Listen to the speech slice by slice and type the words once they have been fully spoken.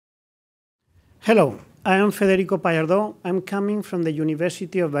Hello, I am Federico Pallardó. I'm coming from the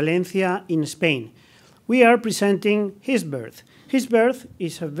University of Valencia in Spain. We are presenting Histbirth. Histbirth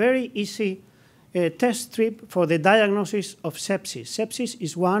is a very easy test strip for the diagnosis of sepsis. Sepsis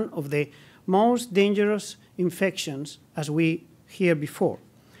is one of the most dangerous infections, as we heard before.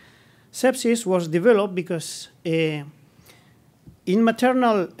 Sepsis was developed because it's a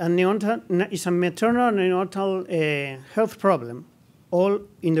maternal and neonatal health problem all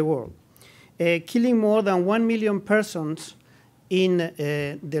in the world, killing more than 1 million persons in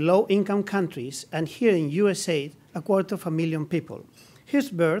the low-income countries, and here in USA, 250,000 people.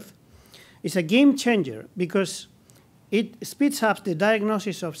 Histbirth is a game changer because it speeds up the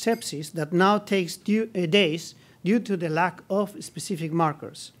diagnosis of sepsis that now takes days due to the lack of specific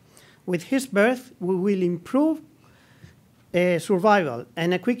markers. With Histbirth, we will improve survival,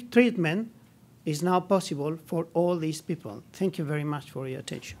 and a quick treatment is now possible for all these people. Thank you very much for your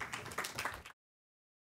attention.